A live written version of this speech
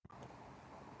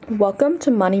Welcome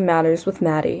to Money Matters with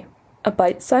Maddie, a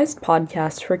bite-sized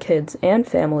podcast for kids and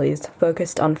families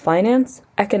focused on finance,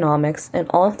 economics, and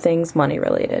all things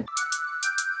money-related.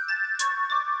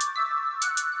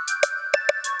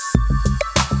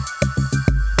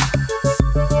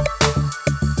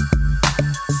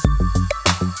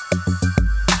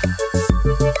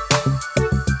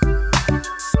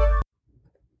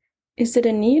 Is it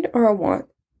a need or a want?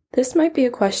 This might be a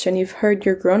question you've heard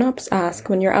your grown-ups ask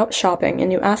when you're out shopping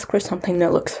and you ask for something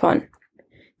that looks fun.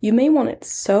 You may want it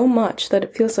so much that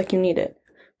it feels like you need it,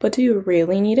 but do you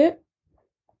really need it?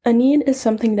 A need is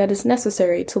something that is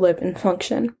necessary to live and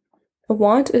function. A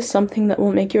want is something that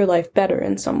will make your life better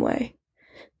in some way.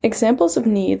 Examples of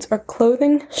needs are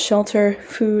clothing, shelter,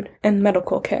 food, and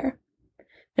medical care.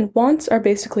 And wants are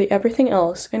basically everything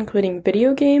else, including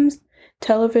video games,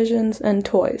 televisions, and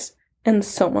toys, and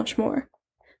so much more.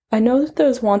 I know that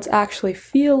those wants actually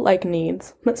feel like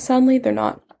needs, but sadly they're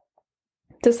not.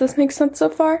 Does this make sense so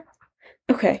far?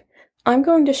 Okay, I'm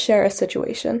going to share a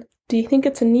situation. Do you think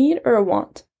it's a need or a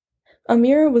want?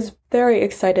 Amira was very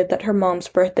excited that her mom's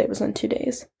birthday was in 2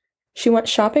 days. She went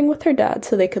shopping with her dad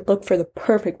so they could look for the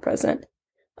perfect present.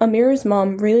 Amira's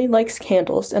mom really likes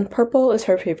candles, and purple is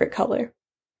her favorite color.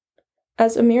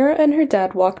 As Amira and her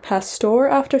dad walked past store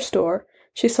after store,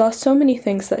 she saw so many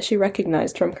things that she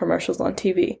recognized from commercials on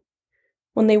TV.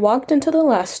 When they walked into the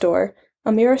last store,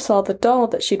 Amira saw the doll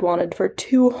that she'd wanted for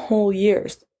 2 whole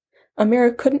years.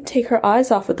 Amira couldn't take her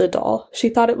eyes off of the doll. She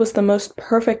thought it was the most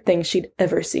perfect thing she'd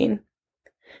ever seen.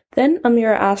 Then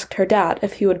Amira asked her dad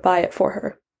if he would buy it for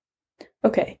her.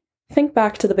 Okay, think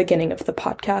back to the beginning of the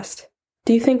podcast.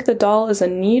 Do you think the doll is a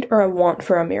need or a want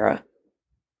for Amira?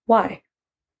 Why?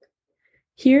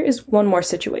 Here is one more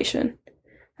situation.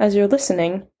 As you're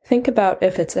listening, think about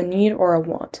if it's a need or a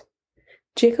want.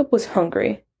 Jacob was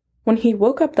hungry. When he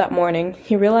woke up that morning,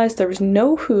 he realized there was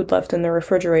no food left in the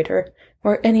refrigerator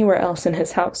or anywhere else in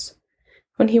his house.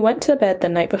 When he went to bed the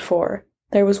night before,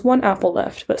 there was 1 apple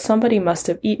left, but somebody must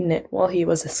have eaten it while he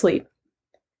was asleep.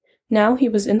 Now he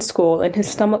was in school and his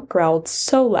stomach growled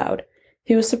so loud,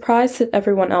 he was surprised that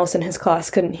everyone else in his class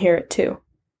couldn't hear it too.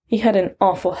 He had an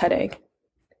awful headache.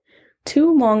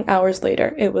 2 long hours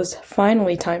later, it was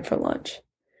finally time for lunch.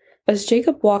 As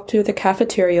Jacob walked through the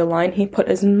cafeteria line, he put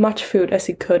as much food as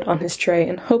he could on his tray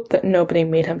and hoped that nobody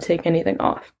made him take anything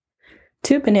off.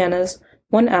 2 bananas,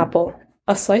 1 apple,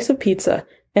 a slice of pizza,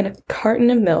 and a carton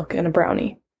of milk and a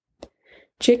brownie.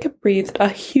 Jacob breathed a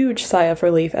huge sigh of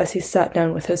relief as he sat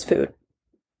down with his food.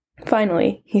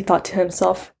 Finally, he thought to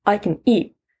himself, I can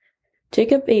eat.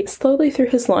 Jacob ate slowly through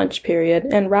his lunch period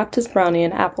and wrapped his brownie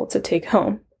and apple to take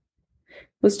home.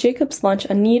 Was Jacob's lunch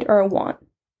a need or a want?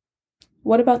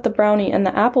 What about the brownie and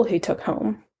the apple he took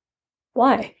home?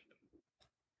 Why?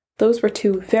 Those were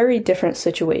 2 very different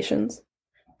situations.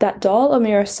 That doll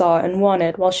Amira saw and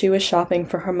wanted while she was shopping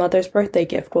for her mother's birthday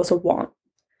gift was a want.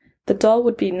 The doll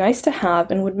would be nice to have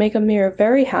and would make Amira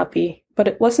very happy, but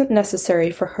it wasn't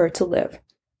necessary for her to live.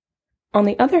 On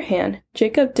the other hand,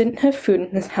 Jacob didn't have food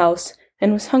in his house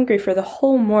and was hungry for the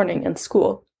whole morning in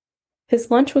school.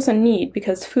 His lunch was a need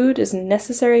because food is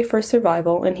necessary for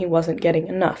survival and he wasn't getting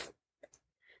enough.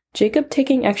 Jacob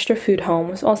taking extra food home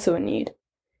was also a need.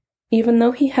 Even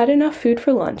though he had enough food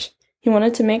for lunch, he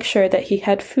wanted to make sure that he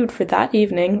had food for that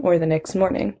evening or the next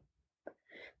morning.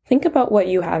 Think about what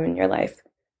you have in your life.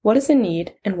 What is a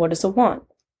need and what is a want?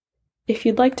 If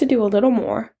you'd like to do a little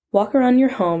more, walk around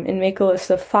your home and make a list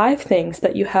of 5 things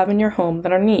that you have in your home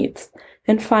that are needs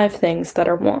and 5 things that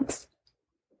are wants.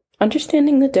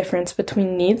 Understanding the difference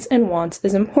between needs and wants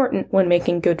is important when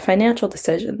making good financial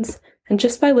decisions, and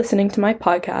just by listening to my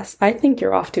podcast, I think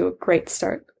you're off to a great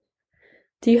start.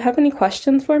 Do you have any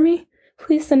questions for me?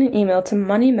 Please send an email to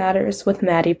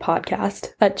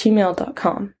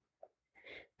moneymatterswithmaddiepodcast@gmail.com.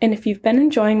 And if you've been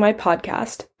enjoying my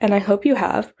podcast, and I hope you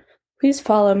have, please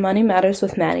follow Money Matters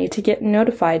with Maddie to get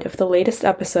notified of the latest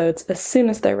episodes as soon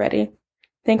as they're ready.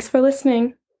 Thanks for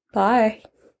listening. Bye.